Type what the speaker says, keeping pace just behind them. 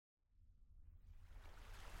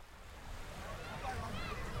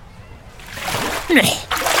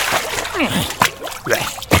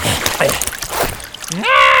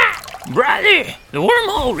Brother, the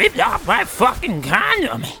wormhole ripped off my fucking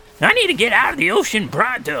condom. I need to get out of the ocean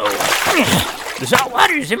pronto. The salt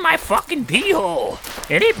water's in my fucking pee hole.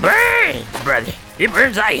 And it burns, brother. It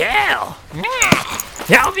burns like hell.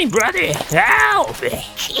 Help me, brother. Help.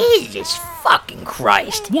 Jesus fucking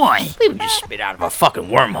Christ. What? We were just spit out of a fucking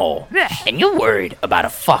wormhole. And you're worried about a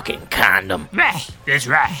fucking condom. That's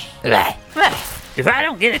right. If I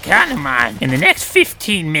don't get a condom on in the next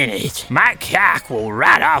 15 minutes, my cock will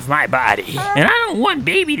rot off my body. And I don't want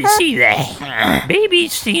baby to see that.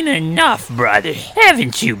 Baby's seen enough, brother.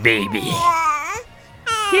 Haven't you, baby?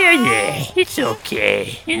 Yeah, it's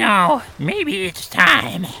okay. You know, maybe it's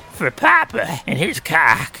time for Papa and his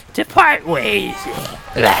cock to part ways.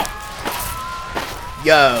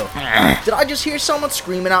 Yo, did I just hear someone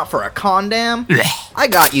screaming out for a condom? I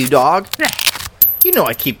got you, dog. You know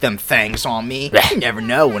I keep them fangs on me. You never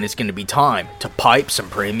know when it's gonna be time to pipe some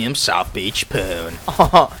premium South Beach poon.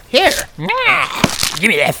 Here. Give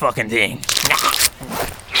me that fucking thing.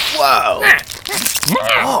 Whoa.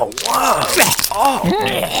 Oh, whoa. Oh.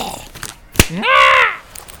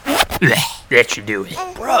 That should do it.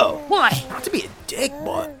 Bro. What? Not to be a dick,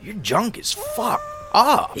 but your junk is fucked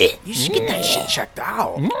up. You should get that shit checked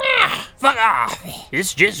out. Fuck off.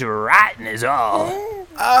 It's just rotten is all.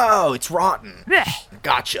 Oh, it's rotten.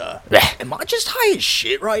 Gotcha. Am I just high as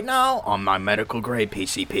shit right now on my medical grade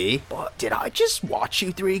PCP? But did I just watch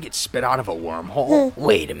you three get spit out of a wormhole?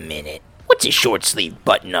 Wait a minute. What's a short sleeve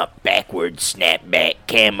button up, backwards, snapback,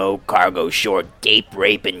 camo, cargo short, gape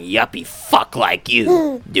raping, yuppie fuck like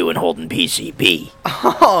you doing holding PCP?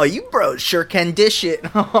 Oh, you bros sure can dish it.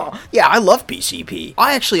 Yeah, I love PCP.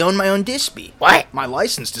 I actually own my own dispy. What? My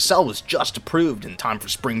license to sell was just approved in time for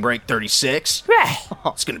Spring Break 36.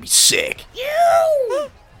 It's gonna be sick.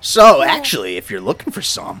 So, actually, if you're looking for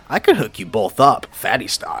some, I could hook you both up, fatty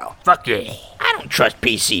style. Fuck yeah. I don't trust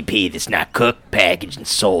PCP that's not cooked, packaged, and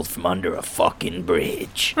sold from under a fucking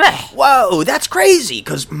bridge. Whoa, that's crazy,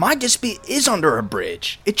 because my dispy is under a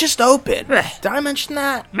bridge. It just opened. Did I mention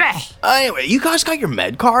that? Anyway, you guys got your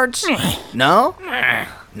med cards? No?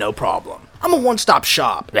 No problem. I'm a one-stop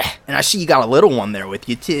shop, and I see you got a little one there with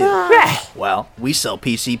you, too. Well, we sell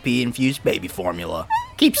PCP-infused baby formula.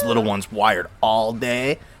 Keeps little ones wired all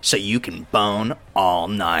day, so you can bone all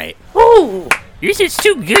night. Ooh, this is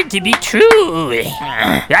too good to be true.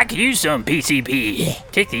 I could use some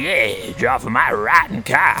PCP. Take the edge off of my rotten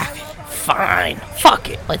cock. Fine.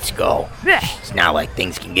 Fuck it. Let's go. It's not like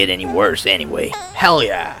things can get any worse anyway. Hell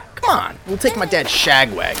yeah. Come on, we'll take my dad's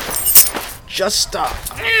shagwag. Just,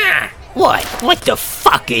 What? What the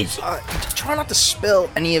fuck is... try not to spill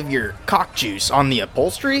any of your cock juice on the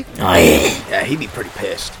upholstery. Oh, yeah. Yeah, he'd be pretty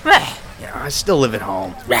pissed. Yeah, I still live at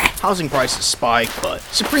home. Housing prices spike, but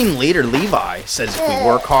Supreme Leader Levi says if we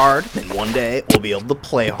work hard, then one day we'll be able to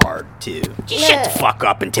play hard, too. Just shut the fuck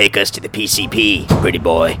up and take us to the PCP, pretty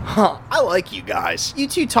boy. I like you guys. You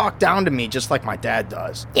two talk down to me just like my dad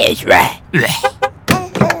does. Yeah, that's right.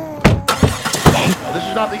 This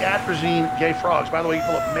is not the atrazine gay frogs. By the way, you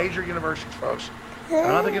pull up major universities, folks.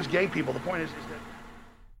 Nothing against gay people. The point is that...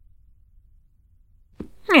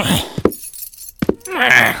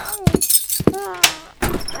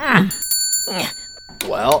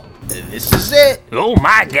 Well, this is it. Oh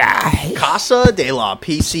my God. Casa de la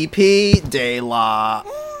PCP de la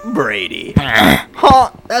Brady.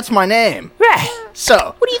 That's my name.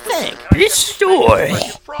 So, what do you think? This store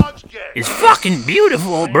is fucking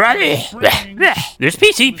beautiful, brother. There's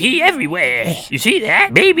PCP everywhere. You see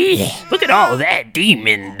that, baby? Look at all that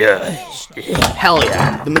demon dust. Hell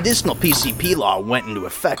yeah. The medicinal PCP law went into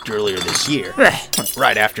effect earlier this year,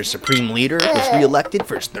 right after Supreme Leader was reelected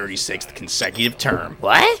for his 36th consecutive term.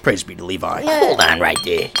 What? Praise be to Levi. Hold on right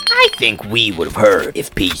there. I think we would have heard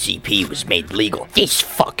if PCP was made legal this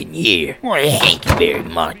fucking year. Thank you very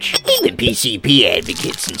much. Even PCP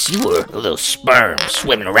advocates, since you were a little sperm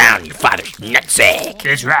swimming around your father's nutsack.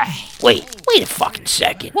 That's right. Wait a fucking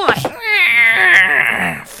second. What?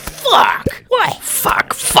 Fuck. What?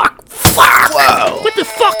 Fuck. Whoa. What the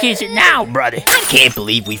fuck is it now, brother? I can't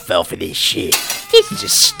believe we fell for this shit. This is a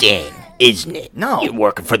sting, isn't it? No. You're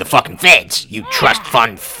working for the fucking feds, you trust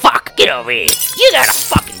fund fuck. Get over here. You gotta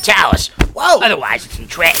fucking tell us. Whoa. Otherwise it's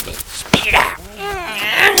entrapment. Spit it out.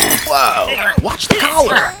 Whoa. Watch the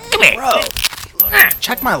collar. Come here. Bro,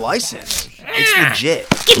 check my license. It's legit.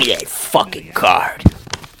 Give me that fucking card.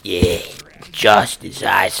 Yeah, just as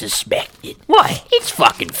I suspected. What? It's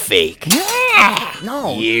fucking fake.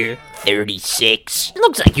 No. Year 36?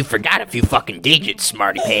 Looks like you forgot a few fucking digits,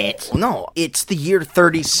 smarty pants. No, it's the year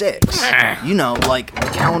 36. You know, like the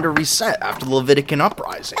calendar reset after the Levitican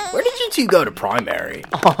uprising. Where did you two go to primary?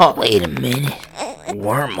 Wait a minute.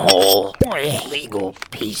 Wormhole. Legal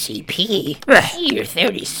PCP. Year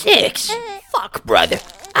 36. Fuck, brother.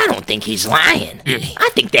 I don't think he's lying. I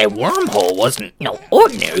think that wormhole wasn't no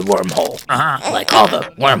ordinary wormhole. Like all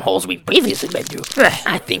the wormholes we've previously been through.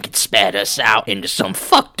 I think it spat us out into some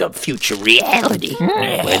fucked up future reality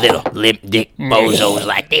where little limp dick bozos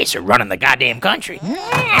like this are running the goddamn country.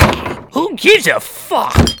 Who gives a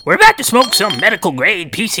fuck? We're about to smoke some medical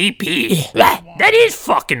grade PCP. That is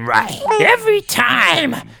fucking right. Every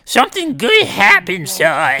time something good happens to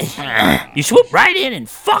us, you swoop right in and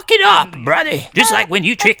fuck it up, brother. Just like when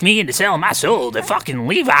you tricked me into selling my soul to fucking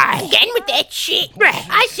Levi. Again with that shit.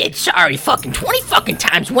 I said sorry fucking 20 fucking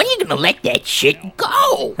times. When are you gonna let that shit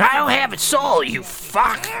go? I don't have a soul, you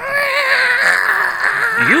fuck.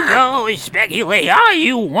 You go and speculate all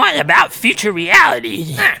you want about future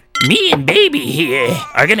realities. Me and baby here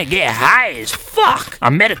are gonna get high as fuck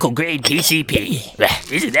on medical grade PCP.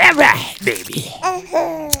 Isn't that right, baby?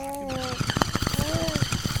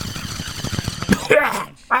 Yeah,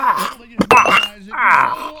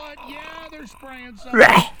 they're spraying something.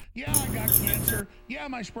 Yeah, I got cancer. Yeah,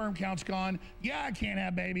 my sperm count's gone. Yeah, I can't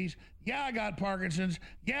have babies. Yeah, I got Parkinson's.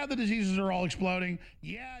 Yeah, the diseases are all exploding.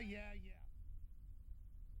 Yeah.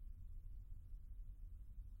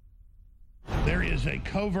 There is a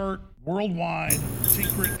covert, worldwide,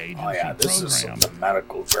 secret agency program. This is something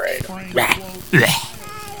medical grade.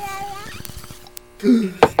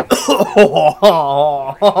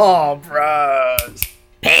 Oh, bros.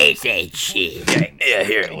 Pay that shit. Yeah,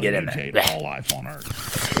 here, get in there. All life on Earth.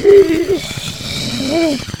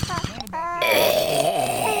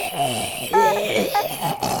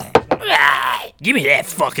 Give me that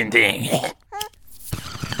fucking thing.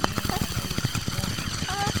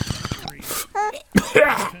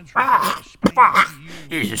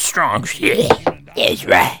 This is strong shit. That's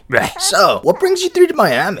right. So, what brings you through to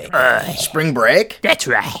Miami? Spring break? That's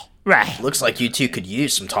right. Right. Looks like you two could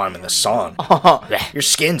use some time in the sun. Your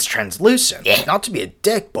skin's translucent. Not to be a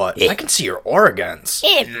dick, but I can see your organs.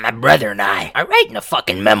 My brother and I are writing a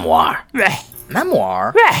fucking memoir.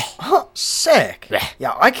 Memoir? Huh, sick.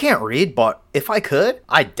 Yeah, I can't read, but if I could,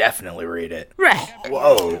 I'd definitely read it.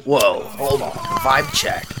 Whoa, hold on. Vibe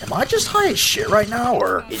check. Am I just high as shit right now,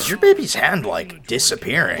 or is your baby's hand, like,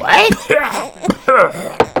 disappearing? What?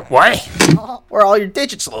 What? Where are all your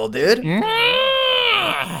digits, little dude?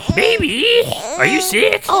 Baby, are you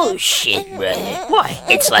sick? Oh shit, brother. What?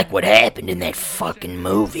 It's like what happened in that fucking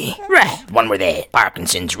movie. The one where that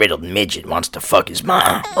Parkinson's riddled midget wants to fuck his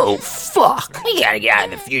mom. Oh, fuck. We gotta get out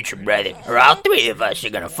of the future, brother, or all three of us are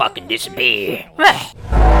gonna fucking disappear.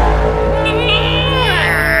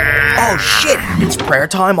 Oh shit, it's prayer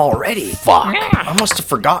time already. Fuck. I must have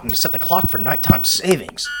forgotten to set the clock for nighttime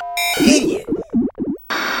savings. Idiot.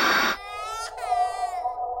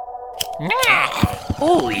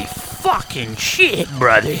 Holy fucking shit,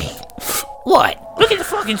 brother. What? Look at the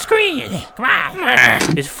fucking screen. Come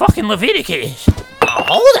on. It's fucking Leviticus. Oh,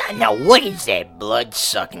 hold on now, what is that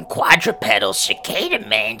blood-sucking quadrupedal cicada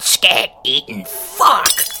man scat-eating fuck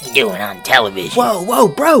doing on television? Whoa,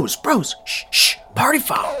 bros. Shh. Party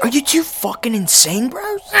foul. Are you two fucking insane,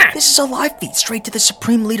 bros? This is a live feed straight to the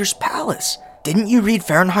Supreme Leader's palace. Didn't you read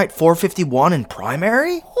Fahrenheit 451 in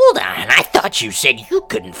primary? Hold on, I thought you said you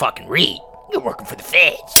couldn't fucking read. You're working for the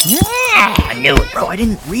feds. I knew it. Bro, I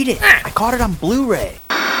didn't read it. I caught it on Blu-ray.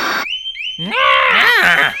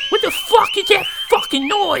 What the fuck is that fucking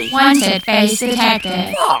noise? Wanted face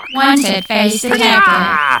detected. Fuck. Wanted face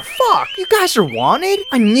detected. Fuck, you guys are wanted?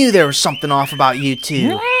 I knew there was something off about you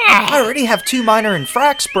two. I already have 2 minor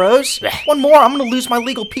infracts, bros. One more, I'm gonna lose my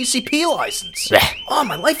legal PCP license. Oh,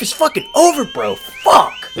 my life is fucking over, bro.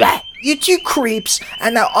 Fuck. You two creeps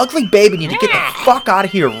and that ugly baby need to get the fuck out of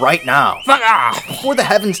here right now. Fuck off. Before the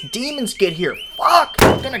heavens demons get here. Fuck,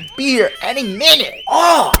 I'm gonna be here any minute.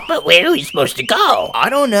 Oh, But where are we supposed to go? I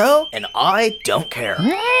don't know, and I don't care.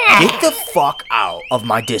 Get the fuck out of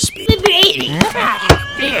my dispute. Baby.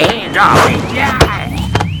 Get your hands off me.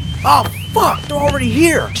 Oh, fuck, they're already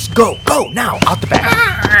here. Just go now, out the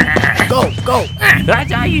back. Go. I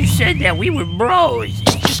thought you said that we were bros.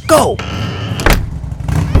 Just go.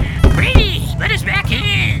 Brady, let us back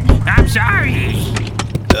in. I'm sorry.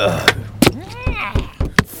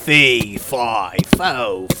 Fee, fi,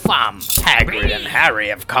 fo, fum. Hagrid and Harry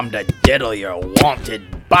have come to diddle your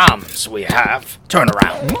wanted bums, we have. Turn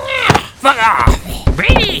around. Fuck off.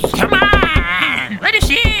 Brady, come on. Let us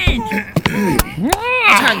in.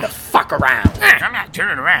 Turn the fuck around. I'm not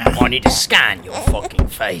turn it around. I need to scan your fucking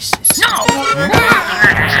faces. No!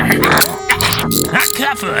 Not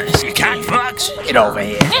cuff us, you cunt fucks. Get over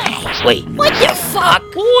here. Wait, what the fuck?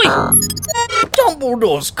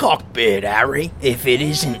 Dumbledore's cockpit, Harry. If it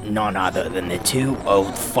isn't none other than the two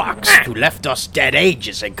old fucks who left us dead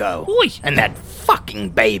ages ago. Oi. And that fucking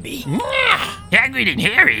baby. Hagrid and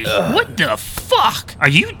Harry? What the fuck? Are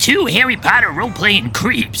you two Harry Potter role-playing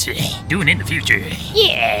creeps doing in the future?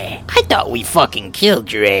 Yeah, I thought we fucking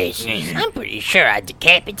killed your ass. I'm pretty sure I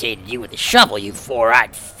decapitated you with a shovel, you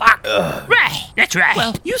four-eyed fuck. Right, that's right.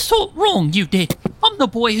 Well, you thought wrong, you did. I'm the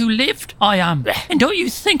boy who lived. I am. And don't you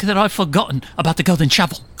think that I've forgotten about the golden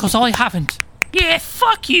shovel? Because I haven't. Yeah,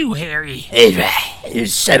 fuck you, Harry.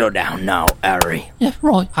 Settle down now, Harry. Yeah,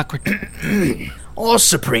 right, Hagrid. Our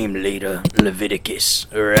supreme leader, Leviticus,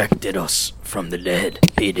 erected us from the dead.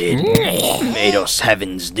 He did. Made us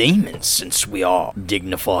heaven's demons, since we are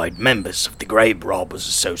dignified members of the Grave Robbers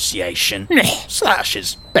Association /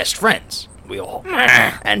 his best friends. We are.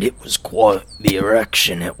 And it was quite the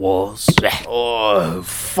erection it was. Oh,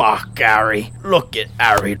 fuck, Harry. Look at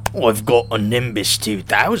Harry. I've got a Nimbus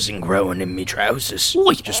 2000 growing in me trousers.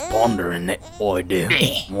 Just pondering it, I do.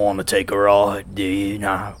 Wanna take a ride, do you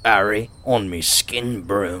now, Harry? On me skin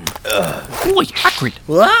broom. Oi, Hagrid.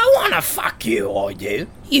 Well, I wanna fuck you, I do.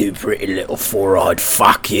 You pretty little four-eyed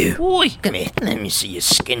fuck you. Oi. Come here, let me see your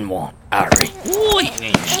skin one, Harry. Oi.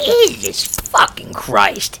 Jesus fucking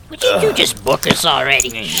Christ. Would you just book us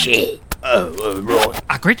already? Shit. Right.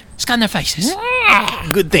 Hagrid, scan their faces.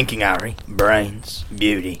 Good thinking, Harry. Brains,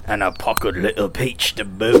 beauty, and a puckered little peach to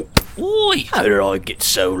boot. Oi. How did I get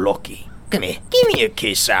so lucky? Come here, give me a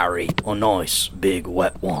kiss, Harry. A nice, big,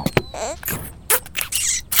 wet one.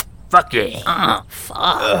 Fuck yeah.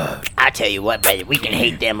 Fuck. I tell you what, brother, we can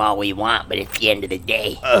hate them all we want, but at the end of the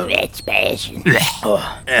day, that's passion.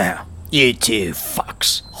 Now, you two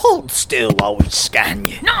fucks, hold still while we scan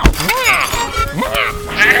you. No!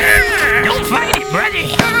 Don't fight it,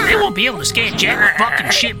 brother. They won't be able to scan jack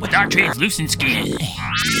fucking shit with our translucent skin.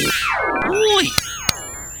 Oi.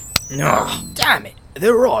 No, damn it.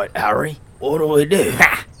 They're right, Harry. What do I do?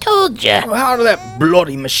 Told ya. Well, how did that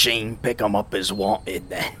bloody machine pick them up as wanted,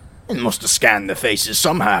 then? It must have scanned the faces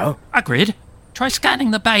somehow. Hagrid, try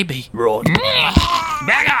scanning the baby. Right.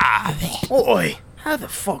 Back off! Oi, how the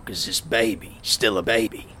fuck is this baby still a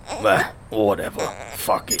baby? Well, whatever.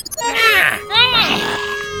 Fuck it.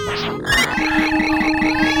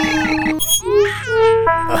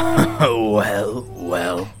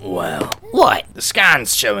 Well. What? The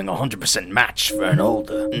scan's showing a 100% match for an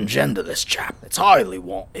older and genderless chap that's highly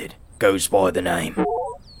wanted. Goes by the name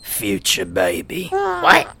Future Baby.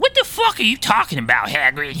 What? What the fuck are you talking about,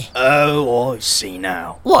 Hagrid? Oh, I see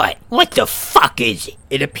now. What? What the fuck is it?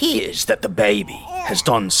 It appears that the baby has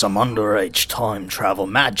done some underage time travel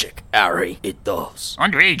magic, Harry. It does.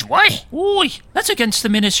 Underage what? Oi, that's against the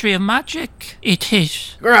Ministry of Magic. It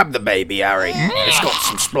is. Grab the baby, Harry. It's got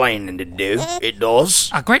some splaining to do. It does.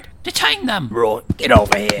 Hagrid, detain them. Right, get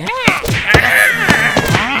over here.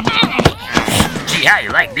 See how you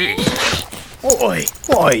like this. Oi,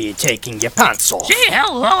 why are you taking your pants off? Say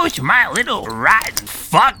hello to my little rotten,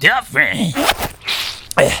 fucked up friend.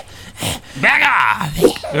 Back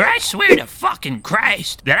off! Or I swear to fucking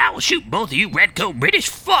Christ that I will shoot both of you redcoat British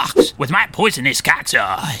fucks with my poisonous cock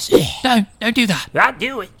sauce. Don't do that. I'll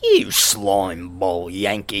do it. You slime ball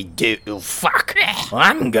Yankee doodle fuck.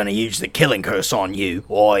 I'm gonna use the killing curse on you,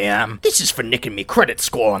 I am. This is for nicking me credit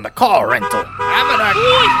score on the car rental. Have it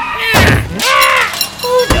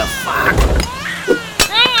Who the fuck?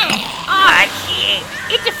 Oh shit!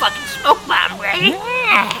 It's a fucking smoke bomb, right?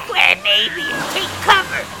 Grab baby and take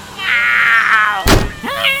cover. Ow!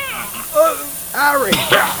 Harry,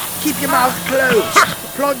 keep your mouth closed.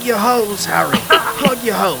 Plug your holes, Harry. Plug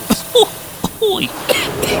your holes. Oi.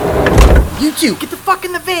 You two, get the fuck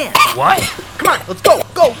in the van. What? Come on, let's go,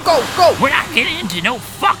 go, go, go. We're not getting into no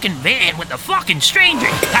fucking van with a fucking stranger.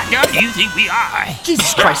 How dumb do you think we are?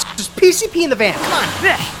 Jesus Christ, there's PCP in the van. Come on,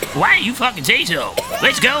 Why do you fucking say so?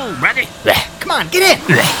 Let's go, brother. come on, get in.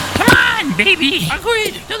 Come on, baby.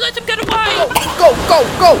 Hagrid, don't let them get away. Go, go,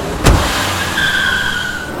 go.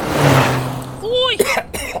 Oi.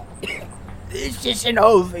 This isn't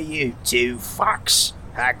over, you two fucks.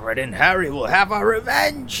 Hagrid and Harry will have our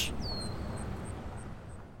revenge.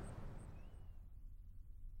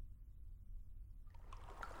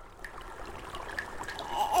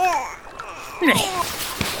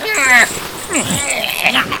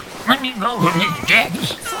 Let me go with this jacket.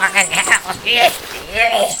 Fucking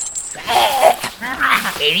hell.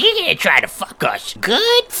 If you're gonna try to fuck us,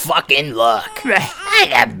 good fucking luck. I I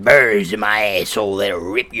got burrs in my asshole that'll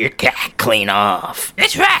rip your cock clean off.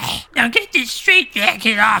 That's right. Now get this straight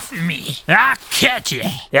jacket off of me. I'll catch you.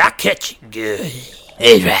 I'll catch you good.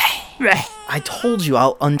 That's right. Right. I told you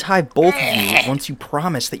I'll untie both of you once you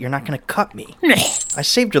promise that you're not gonna cut me. I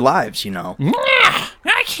saved your lives, you know.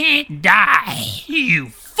 I can't die, you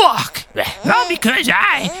fuck. All because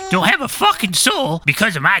I don't have a fucking soul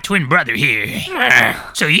because of my twin brother here.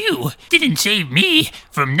 So you didn't save me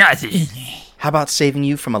from nothing. How about saving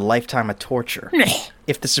you from a lifetime of torture?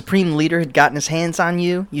 If the Supreme Leader had gotten his hands on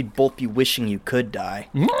you, you'd both be wishing you could die.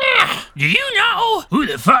 Do you know who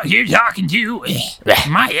the fuck you're talking to?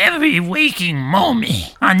 My every waking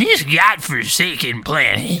moment on this godforsaken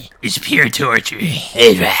planet is pure torture.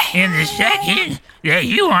 That's right. And the second that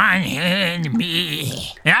you unhand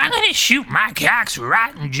me, I'm gonna shoot my cock's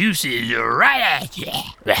rotten juices right at you.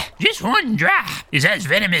 Just one drop is as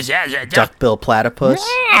venomous as a Duckbill platypus?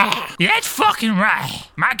 That's fucking right.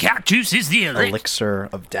 My cock juice is the Elixir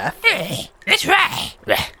of death? That's right.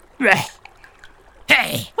 Right.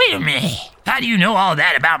 Hey, wait a minute. How do you know all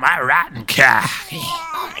that about my rotten cock?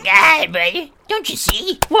 Oh my god, brother. Don't you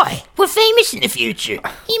see? What? We're famous in the future.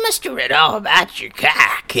 He must have read all about your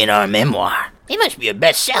cock in our memoir. It must be a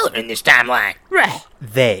bestseller in this timeline. Right.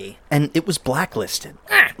 And it was blacklisted.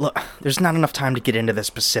 Look, there's not enough time to get into the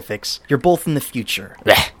specifics. You're both in the future.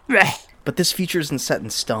 Right. But this future isn't set in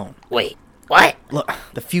stone. Wait, what? Look,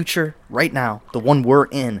 the future, right now, the one we're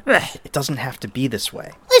in, Right. it doesn't have to be this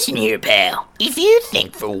way. Listen here, pal. If you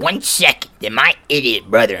think for 1 second that my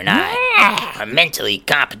idiot brother and I are mentally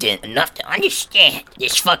competent enough to understand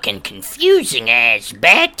this fucking confusing ass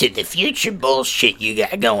back to the future bullshit you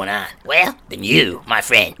got going on, well, then you, my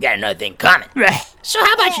friend, got another thing coming. Right. So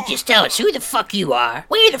how about you just tell us who the fuck you are,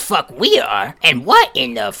 where the fuck we are, and what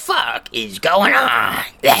in the fuck is going on?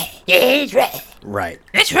 That's right. Right.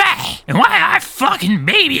 That's right. And why our fucking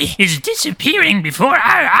baby is disappearing before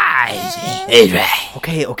our eyes. That's right.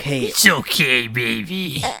 Okay. It's okay,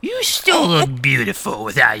 baby. You still look beautiful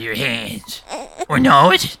without your hands. Or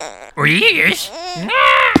nose. Or ears.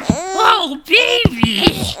 Oh, baby.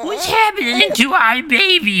 What's happening to our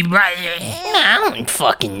baby, brother? I don't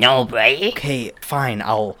fucking know, brother. Okay, fine,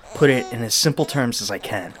 I'll put it in as simple terms as I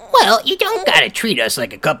can. Well, you don't gotta treat us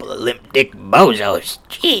like a couple of limp dick bozos.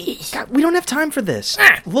 Jeez. God, we don't have time for this.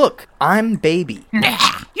 Ah. Look, I'm baby.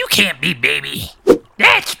 Nah, you can't be baby.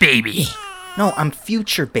 That's baby. No, I'm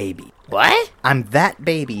future baby. What? I'm that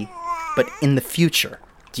baby, but in the future.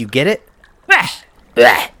 Do you get it? Ah,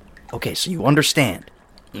 Blah. Okay, so you understand.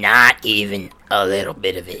 Not even a little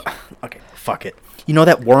bit of it. Okay, fuck it. You know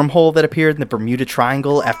that wormhole that appeared in the Bermuda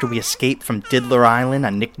Triangle after we escaped from Diddler Island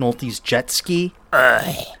on Nick Nolte's jet ski?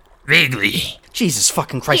 vaguely. Jesus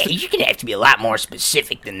fucking Christ. Yeah, you're gonna have to be a lot more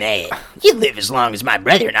specific than that. You live as long as my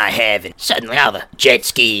brother and I have, and suddenly all the jet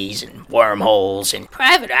skis and wormholes and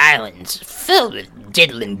private islands filled with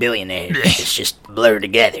diddling billionaires it's just blurred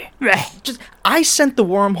together. Just, I sent the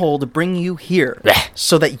wormhole to bring you here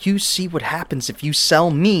so that you see what happens if you sell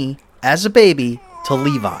me, as a baby, to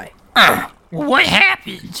Levi. What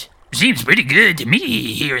happens? Seems pretty good to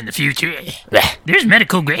me here in the future. There's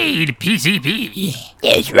medical grade PCP.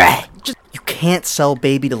 That's right. You can't sell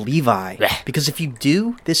baby to Levi, because if you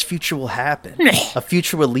do, this future will happen. A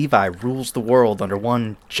future where Levi rules the world under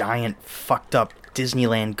one giant, fucked up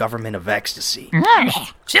Disneyland government of ecstasy.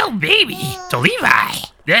 Sell baby to Levi?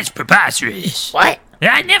 That's preposterous. What?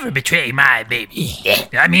 I'd never betray my baby.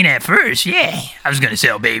 I mean, at first, yeah, I was gonna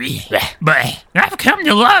sell baby. But I've come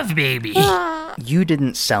to love baby. You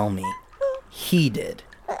didn't sell me. He did.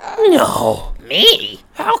 No. Me?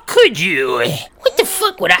 How could you? What the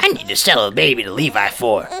fuck would I need to sell a baby to Levi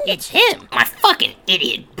for? It's him, my fucking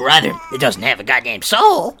idiot brother that doesn't have a goddamn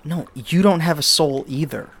soul. No, you don't have a soul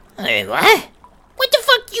either. What? What the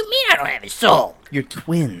fuck do you mean I don't have a soul? You're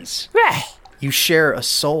twins. Right. You share a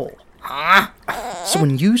soul. Huh? So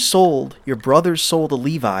when you sold your brother's soul to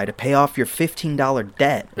Levi to pay off your $15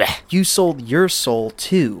 debt, you sold your soul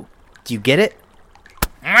too. Do you get it?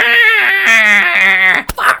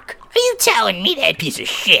 Fuck! Are you telling me that piece of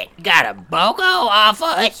shit got a BOGO off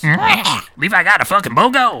us? Levi got a fucking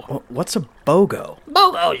BOGO. What's a BOGO?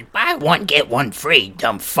 BOGO's buy one, get one free,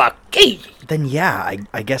 dumb fuck. Easy. Then yeah,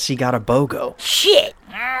 I guess he got a BOGO. Shit.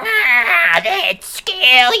 That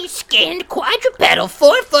scaly skinned quadrupedal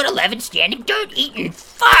 4'11" standing dirt eating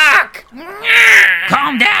fuck.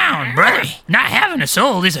 Calm down, brother. Not having a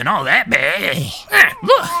soul isn't all that bad.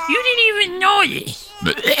 Look, you didn't even notice.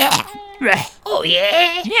 Oh,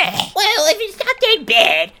 yeah? Yeah. Well, if it's not that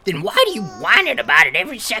bad, then why do you whine about it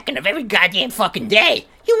every second of every goddamn fucking day?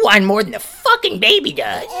 You whine more than the fucking baby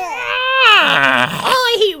does.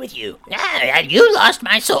 I hear with you. You lost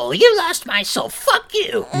my soul. You lost my soul. Fuck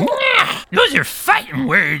you. Those are fighting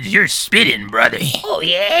words you're spitting, brother. Oh,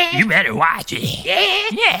 yeah? You better watch it. Yeah?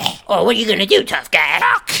 Yeah. Oh, what are you gonna do, tough guy?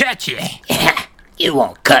 I'll cut you. You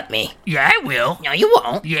won't cut me. Yeah, I will. No, you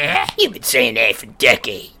won't. Yeah. You've been saying that for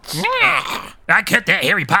decades. I cut that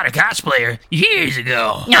Harry Potter cosplayer years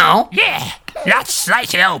ago. No. Yeah. Let's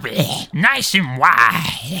slice it open. Nice and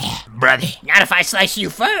wide, brother. Not if I slice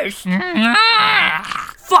you first.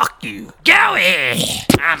 Fuck you. Go ahead.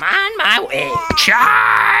 I'm on my way.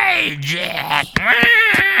 Charge.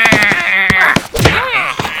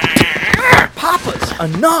 Papas,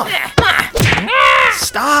 enough!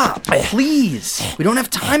 Stop, please. We don't have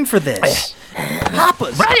time for this.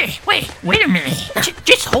 Papas. Brother, wait a minute.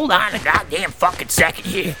 Just hold on a goddamn fucking second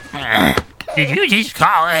here. Did you just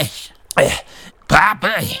call us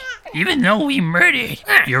Papa? Even though we murdered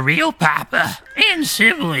your real Papa and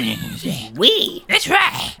siblings. We? That's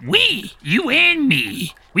right. We. You and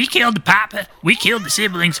me. We killed the Papa. We killed the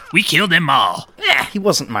siblings. We killed them all. He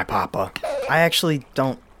wasn't my papa. I actually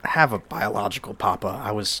don't have a biological papa.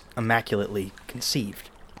 I was immaculately conceived.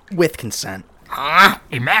 With consent. Huh?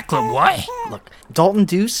 Immaculate what? Look, Dalton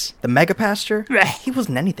Deuce, the mega pastor, he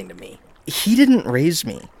wasn't anything to me. He didn't raise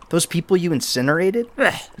me. Those people you incinerated,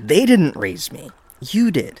 they didn't raise me. You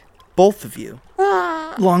did. Both of you.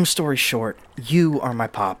 Long story short, you are my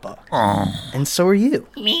papa. And so are you.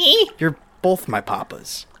 Me? You're both my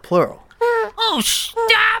papas. Plural. Oh,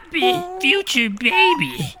 stop it, future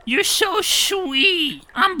baby. You're so sweet.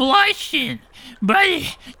 I'm blushing. Brother,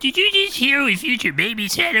 did you just hear what future baby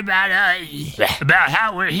said about us? About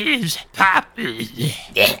how we're his papas?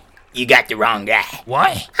 Yeah, you got the wrong guy.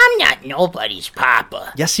 What? I'm not nobody's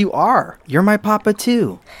papa. Yes, you are. You're my papa,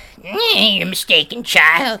 too. You're mistaken,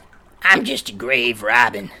 child. I'm just a grave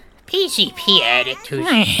robin. PCP addict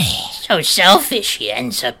who's so selfish he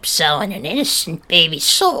ends up selling an innocent baby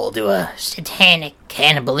soul to a satanic,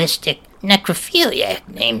 cannibalistic necrophiliac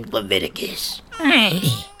named Leviticus.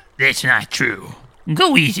 That's not true.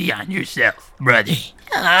 Go easy on yourself, brother.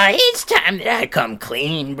 It's time that I come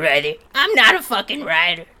clean, brother. I'm not a fucking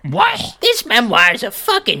writer. What? This memoir's a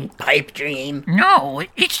fucking pipe dream. No,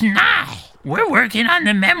 it's not. We're working on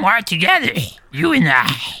the memoir together, you and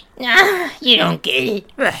I. You don't get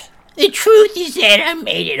it. The truth is that I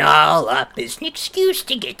made it all up as an excuse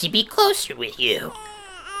to get to be closer with you.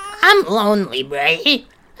 I'm lonely, brother.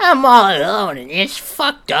 I'm all alone in this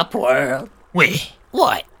fucked up world. Wait,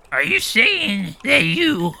 What? are you saying that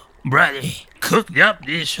you, brother, cooked up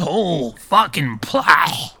this whole fucking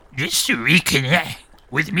plot just to reconnect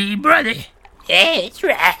with me, brother? That's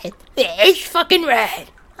right. That's fucking right.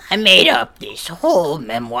 I made up this whole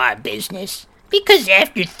memoir business because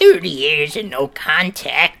after 30 years of no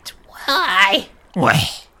contact, well,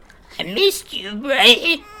 What? I missed you,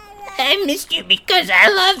 brother. I missed you because I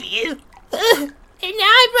love you. And now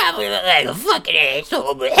I probably look like a fucking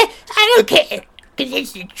asshole, but I don't care, because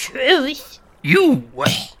it's the truth. You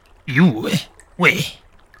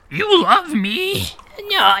love me?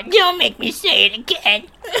 No, don't make me say it again.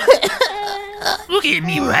 Look at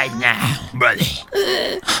me right now, brother.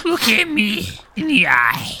 Look at me in the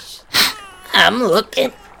eyes. I'm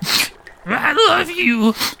looking. I love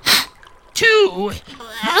you, too.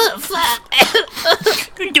 Oh, fuck.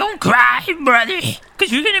 Don't cry, brother,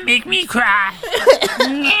 because you're gonna make me cry.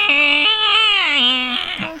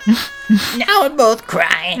 Now we're both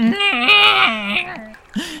crying.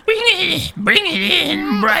 Bring it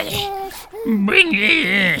in, brother. Bring it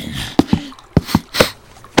in.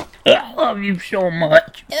 I love you so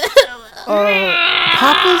much.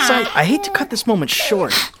 Papas, I hate to cut this moment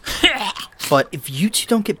short, but if you two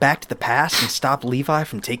don't get back to the past and stop Levi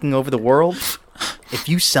from taking over the world, if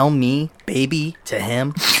you sell me, baby, to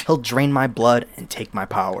him, he'll drain my blood and take my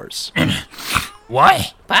powers.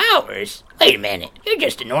 What? Powers? Wait a minute. You're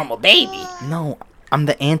just a normal baby. No, I'm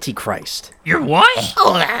the Antichrist. You're what?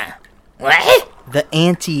 Hold on. What? The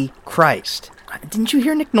Antichrist. Didn't you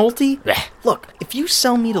hear Nick Nolte? Look, if you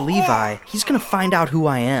sell me to Levi, he's gonna find out who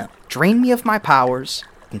I am, drain me of my powers,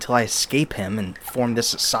 until I escape him and form this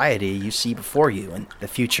society you see before you and the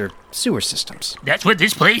future sewer systems. That's what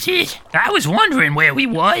this place is? I was wondering where we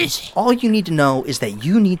was. All you need to know is that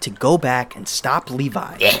you need to go back and stop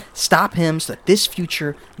Levi. Yeah. Stop him so that this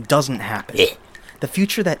future doesn't happen. Yeah. The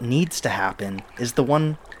future that needs to happen is the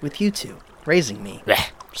one with you two, raising me, Yeah.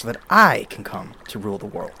 so that I can come to rule the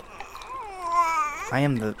world. I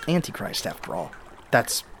am the Antichrist, after all.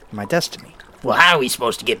 That's my destiny. Well, how are we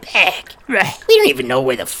supposed to get back? Right. We don't even know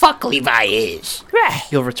where the fuck Levi is. Right.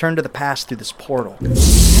 You'll return to the past through this portal.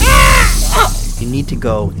 You need to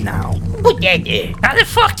go now. Put that there. How the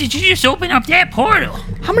fuck did you just open up that portal?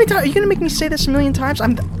 How many times are you gonna make me say this a million times?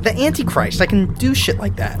 I'm the Antichrist. I can do shit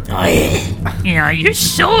like that. Oh, yeah. You know, you're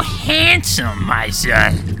so handsome, my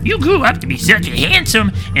son. You grew up to be such a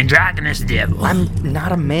handsome, androgynous devil. I'm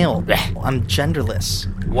not a male. I'm genderless.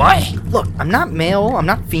 What? Look, I'm not male, I'm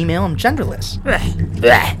not female, I'm genderless.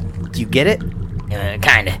 Do you get it?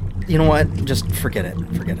 Kinda. You know what? Just forget it.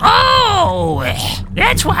 Forget it. Oh,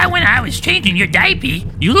 that's why when I was changing your diaper,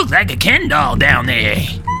 you looked like a Ken doll down there.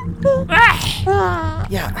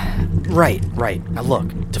 Yeah, right. Now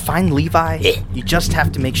look, to find Levi, you just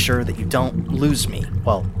have to make sure that you don't lose me.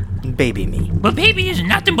 Well, baby me. But baby is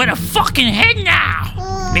nothing but a fucking head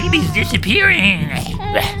now. Baby's disappearing.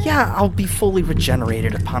 Yeah, I'll be fully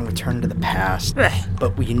regenerated upon return to the past.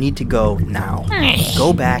 But you need to go now.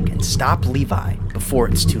 Go back and stop Levi before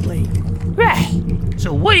it's too late.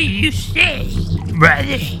 So what do you say,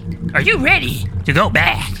 brother? Are you ready to go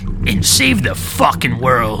back and save the fucking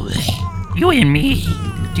world? You and me,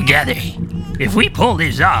 together. If we pull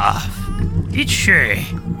this off, it sure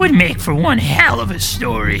would make for one hell of a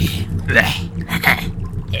story.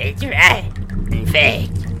 That's right. In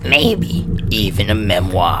fact, maybe even a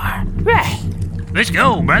memoir. Let's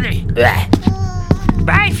go, brother.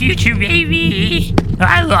 Bye, future baby.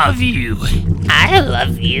 I love you. I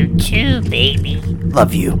love you too, baby.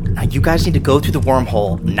 Love you. Now you guys need to go through the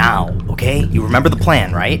wormhole now, okay? You remember the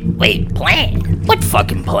plan, right? Wait, plan? What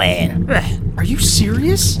fucking plan? Are you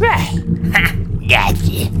serious? Ha,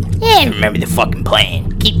 gotcha. Yeah, I remember the fucking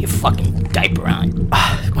plan. Keep your fucking diaper on.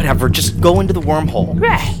 Whatever, just go into the wormhole.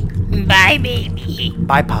 Bye, baby.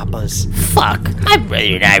 Bye, Papas. Fuck. My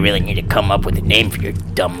brother and I really need to come up with a name for your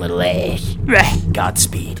dumb little ass.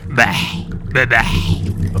 Godspeed. Bye. Bye-bye.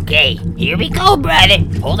 Okay, here we go, brother.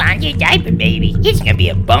 Hold on to your diaper, baby. It's gonna be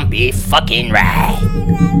a bumpy fucking ride.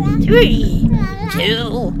 3,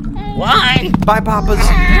 2, 1. Bye,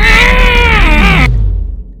 Papas.